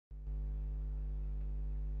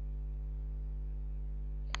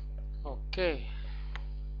Okay.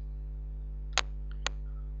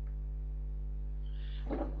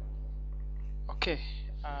 Okay.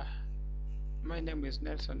 My name is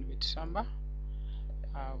Nelson Bitsamba.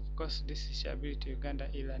 Of course, this is Ability Uganda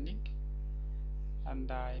e-learning, and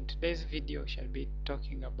in today's video, shall be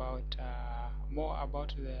talking about more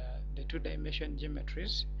about the two-dimension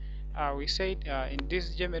geometries. We said in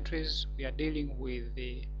these geometries we are dealing with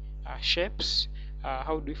the shapes.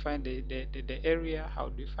 How do we find the area? How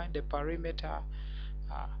do we find the perimeter?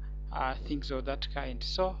 Things of that kind.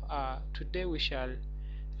 So today we shall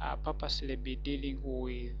purposely be dealing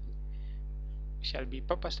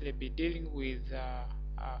with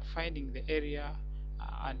finding the area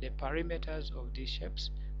and the perimeters of these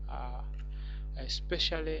shapes, uh,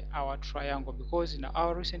 especially our triangle, because in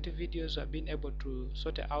our recent videos I've been able to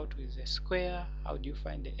sort it out with a square. How do you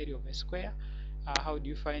find the area of a square? How do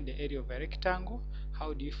you find the area of a rectangle?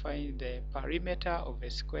 How do you find the perimeter of a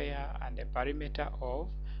square and the perimeter of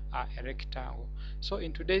a rectangle? So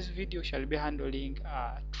in today's video shall be handling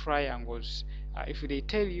triangles. If they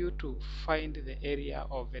tell you to find the area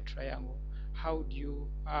of a triangle, how do you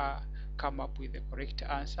come up with the correct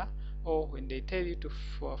answer? Or when they tell you to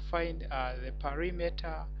find the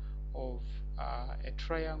perimeter of a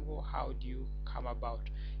triangle, how do you come about?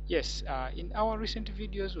 Yes, in our recent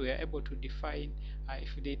videos we are able to define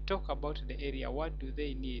if they talk about the area, what do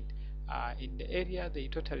they need? In the area they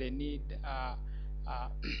totally need uh,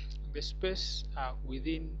 the space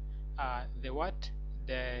within the what?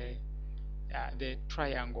 The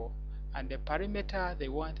triangle, and the perimeter they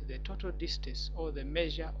want the total distance or the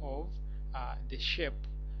measure of the shape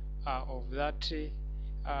of that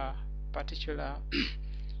particular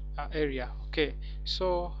area. Okay,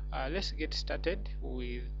 so let's get started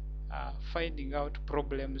with finding out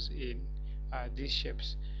problems in these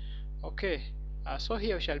shapes. Okay, so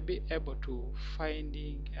here we shall be able to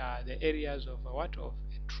finding the areas of what of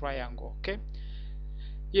a triangle. Okay,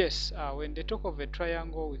 yes, when they talk of a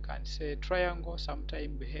triangle, we can say triangle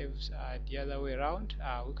sometimes behaves the other way around.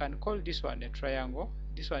 We can call this one a triangle.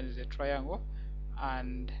 This one is a triangle,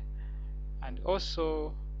 and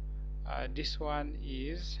also this one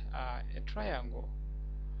is a triangle.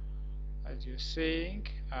 As you're saying,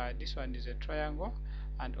 this one is a triangle,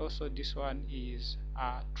 and also this one is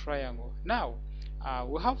a triangle. Now,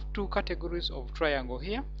 we have two categories of triangle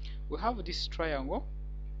here. We have this triangle.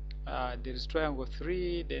 There is triangle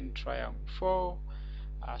 3, then triangle 4.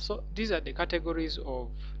 So these are the categories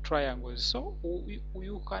of triangles. So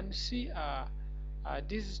you can see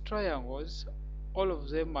these triangles, all of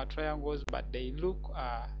them are triangles, but they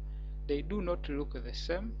do not look the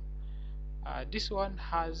same. This one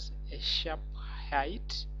has a sharp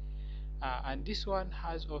height, and this one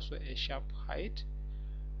has also a sharp height.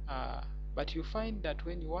 But you find that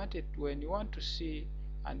when you want to see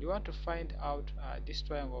and you want to find out this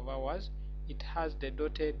triangle of ours, it has the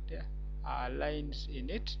dotted lines in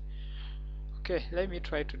it. Okay, let me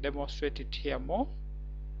try to demonstrate it here more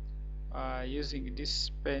using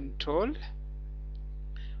this pen tool.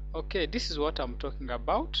 Okay, this is what I'm talking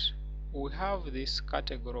about. We have this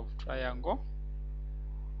category of triangle.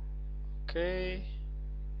 Okay,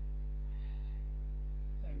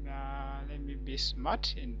 and let me be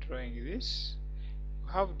smart in drawing this.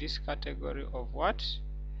 We have this category of what?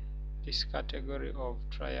 This category of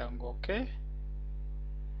triangle, okay,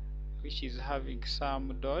 which is having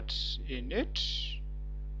some dots in it.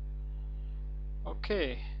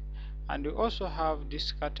 Okay, and we also have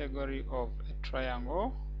this category of a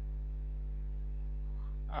triangle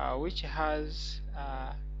which has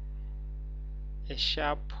a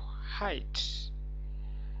sharp height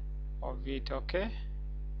of it. Okay,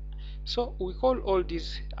 so we call all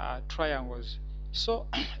these triangles. So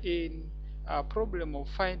in a problem of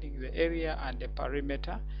finding the area and the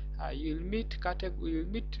perimeter, you'll meet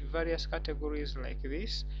various categories like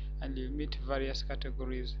this, and you'll meet various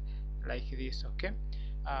categories like this. Okay,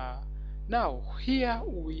 now here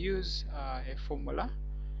we use a formula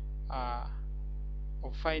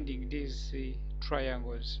of finding these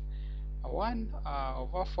triangles. One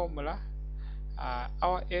of our formula,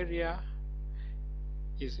 our area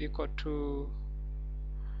is equal to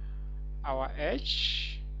our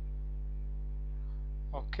h.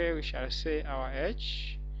 Okay, we shall say our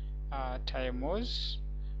h times,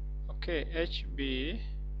 okay, hb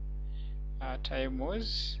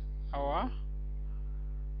times our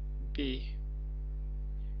b.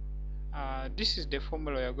 This is the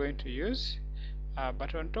formula we are going to use,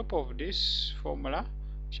 but on top of this formula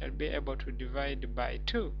we shall be able to divide by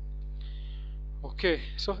 2. Okay,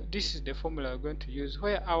 so this is the formula we're going to use,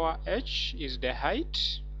 where our h is the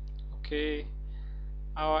height. Okay,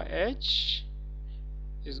 our h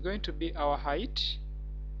is going to be our height.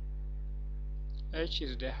 H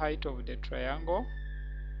is the height of the triangle.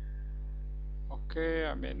 Okay,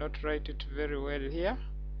 I may not write it very well here,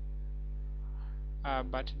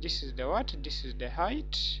 but this is the what? This is the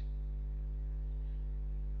height.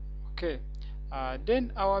 Okay,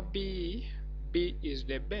 then our B is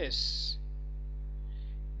the base.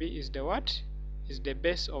 B is the what? Is the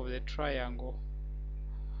base of the triangle.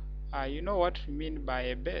 You know what we mean by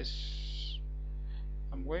a base.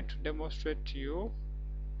 I'm going to demonstrate to you.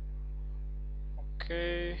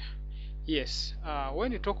 Okay, yes,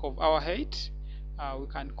 when you talk of our height, we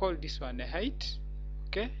can call this one a height.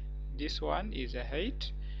 Okay, this one is a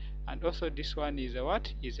height, and also this one is a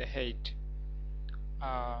what? Is a height.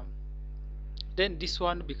 Then this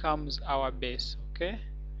one becomes our base. Okay,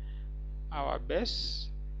 our base,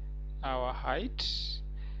 our height,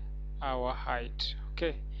 our height.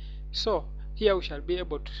 Okay, so here we shall be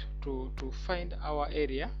able to find our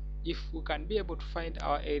area. If we can be able to find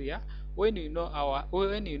our area when you know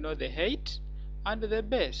the height and the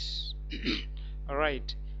base.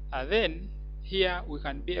 Alright, then here we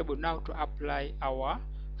can be able now to apply our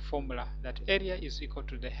formula that area is equal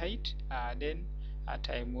to the height, then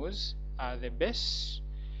times the base,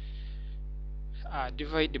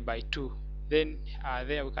 divided by 2. Then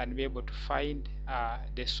there we can be able to find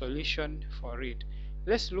the solution for it.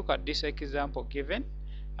 Let's look at this example given.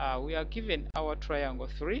 We are given our triangle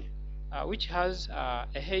 3, which has a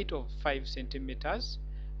height of 5 centimeters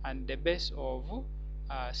and the base of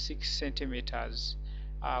 6 centimeters.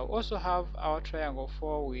 We also have our triangle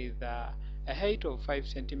 4 with a height of 5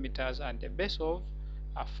 centimeters and a base of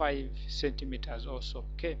 5 centimeters also.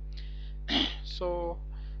 Okay, so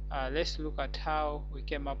let's look at how we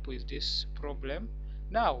came up with this problem.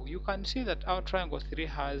 Now you can see that our triangle 3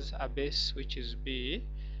 has a base which is B,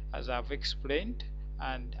 as I've explained,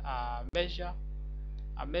 and a measure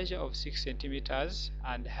of 6 centimeters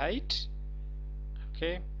and height,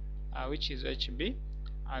 okay, which is HB,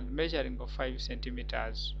 and measuring of 5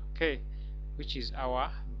 centimeters, okay, which is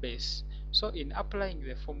our base. So in applying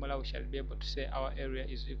the formula, we shall be able to say our area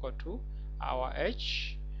is equal to our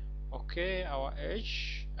H, okay, our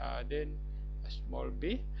H, then a small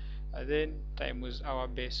b, then times our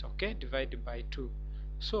base, okay, divided by 2.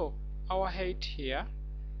 So our height here,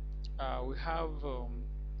 we have our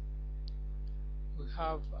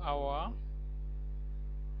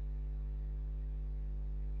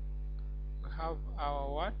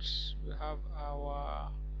what? We have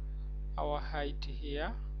our height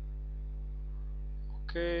here,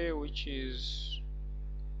 okay, which is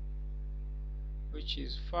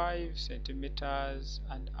 5 centimeters,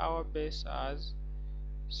 and our base as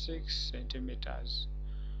 6 centimeters.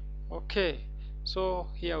 Okay, so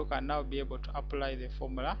here we can now be able to apply the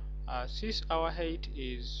formula. Since our height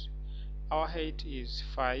is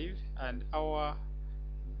 5 and our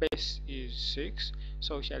base is 6,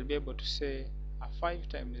 so we shall be able to say 5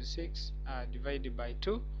 times 6 divided by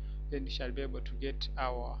 2, then we shall be able to get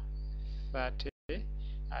our 30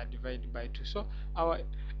 divided by 2. So our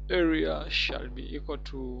area shall be equal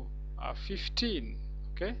to 15.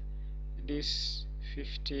 Okay, this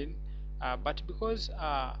 15, but because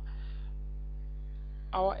our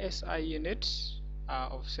SI unit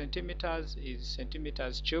of centimeters is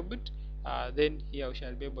centimeters cubed, then here we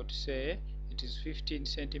shall be able to say it is 15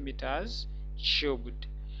 centimeters cubed.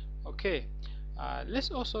 Okay, let's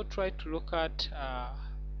also try to look at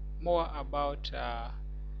more about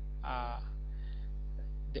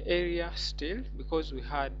the area still, because we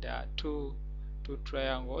had two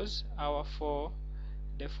triangles.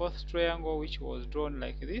 The fourth triangle, which was drawn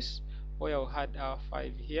like this, where we had our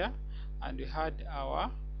 5 here and we had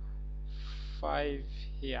our 5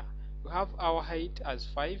 here. We have our height as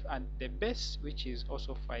 5 and the base, which is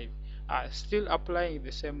also 5. Still applying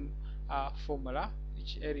the same formula,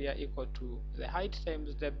 which area equal to the height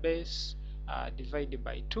times the base divided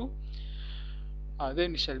by 2.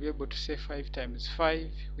 Then we shall be able to say 5 times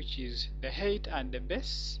 5, which is the height and the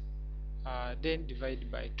base, then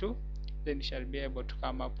divided by 2. Then we shall be able to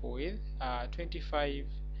come up with 25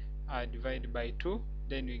 divided by 2.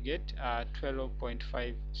 Then we get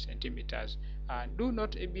 12.5 centimeters. Do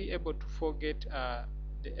not be able to forget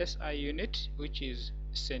the SI unit, which is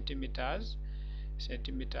centimeters.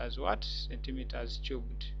 Centimeters what? Centimeters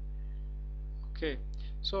cubed. Okay,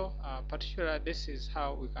 so particularly this is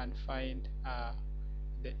how we can find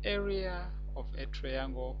the area of a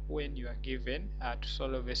triangle when you are given to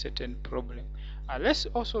solve a certain problem. Let's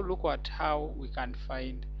also look at how we can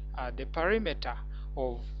find the perimeter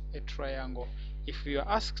of a triangle. If you are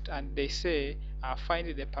asked and they say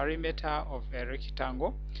find the perimeter of a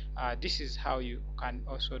rectangle, this is how you can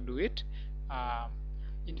also do it.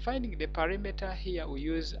 In finding the perimeter, here we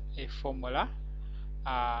use a formula.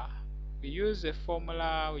 We use a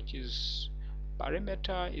formula which is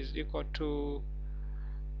perimeter is equal to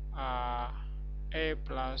A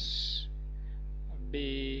plus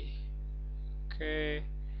B K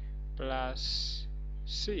plus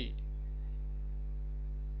C.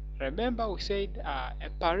 Remember we said a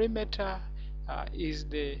perimeter is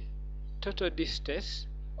the total distance,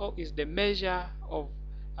 or is the measure of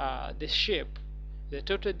the shape, the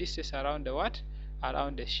total distance around the what?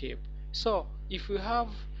 Around the shape. So if we have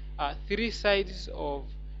three sides of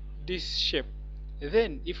this shape,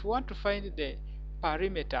 then if we want to find the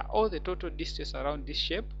perimeter or the total distance around this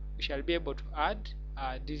shape, we shall be able to add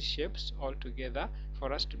these shapes all together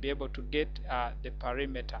for us to be able to get the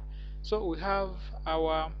perimeter. So we have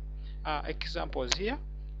our examples here.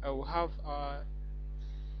 We have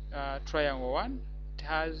triangle 1. It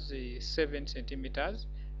has 7 centimeters,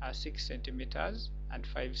 6 centimeters, and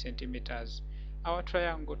 5 centimeters. Our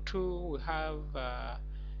triangle 2, we have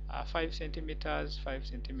 5 centimeters, 5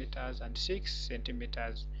 centimeters, and 6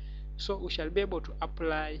 centimeters. So we shall be able to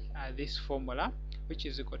apply this formula, which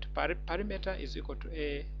is equal to perimeter is equal to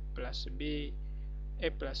A plus B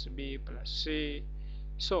plus C.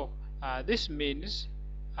 So this means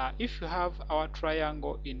if you have our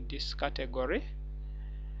triangle in this category,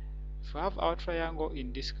 we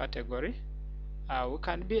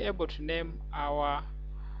can be able to name our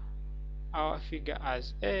figure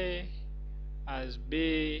as A, as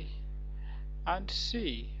B, and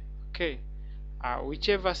C. Okay,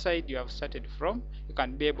 whichever side you have started from, you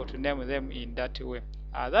can be able to name them in that way.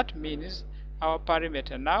 That means our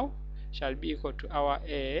perimeter now shall be equal to our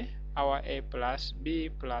A plus B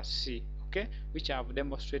plus C, okay, which I have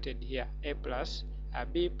demonstrated here, A plus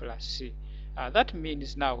B plus C. That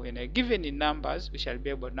means now when given in numbers, we shall be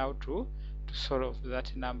able now to solve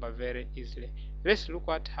that number very easily. Let's look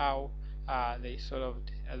at how they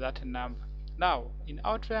solved that number. Now in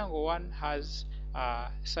our triangle 1 has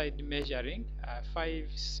side measuring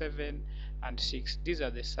 5, 7, and 6. These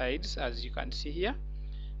are the sides, as you can see here.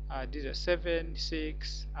 These are 7,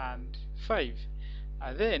 6, and 5.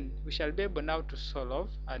 Then we shall be able now to solve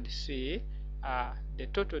and see the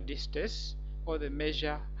total distance or the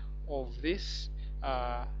measure of this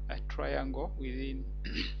triangle within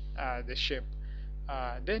the shape.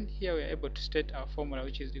 Then here we are able to state our formula,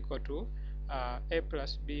 which is equal to A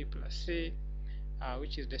plus B plus C,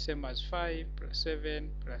 which is the same as 5 plus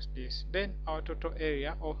 7 plus this. Then our total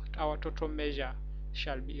area or our total measure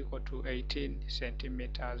shall be equal to 18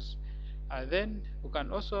 centimeters. Then we can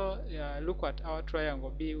also look at our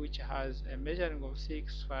triangle B, which has a measuring of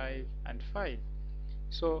 6, 5, and 5.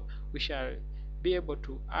 So we shall be able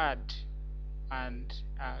to add and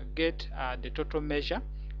get the total measure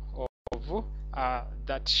of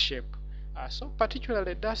that shape. So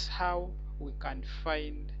particularly that's how we can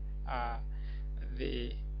find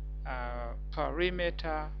the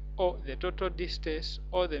perimeter or the total distance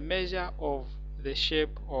or the measure of the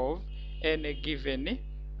shape of any given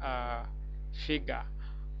figure.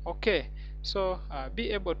 Okay, so be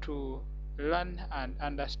able to learn and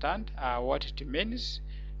understand what it means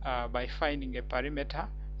by finding a perimeter.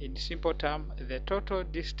 In simple term, the total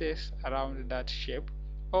distance around that shape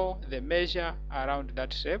or the measure around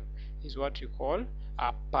that shape is what you call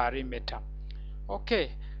a perimeter.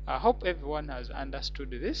 Okay, I hope everyone has understood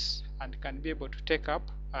this and can be able to take up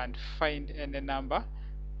and find any number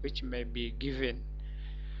which may be given.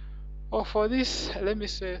 For this, let me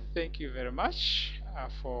say thank you very much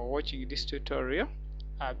for watching this tutorial.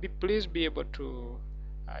 Please be able to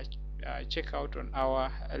check out on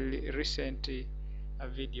our recent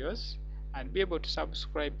videos and be able to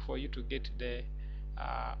subscribe for you to get the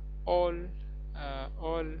all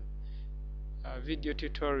video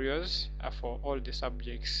tutorials for all the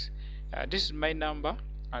subjects. This is my number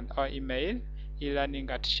and our email,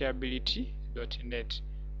 elearning@shareability.net.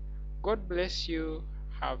 God bless you.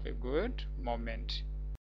 Have a good moment.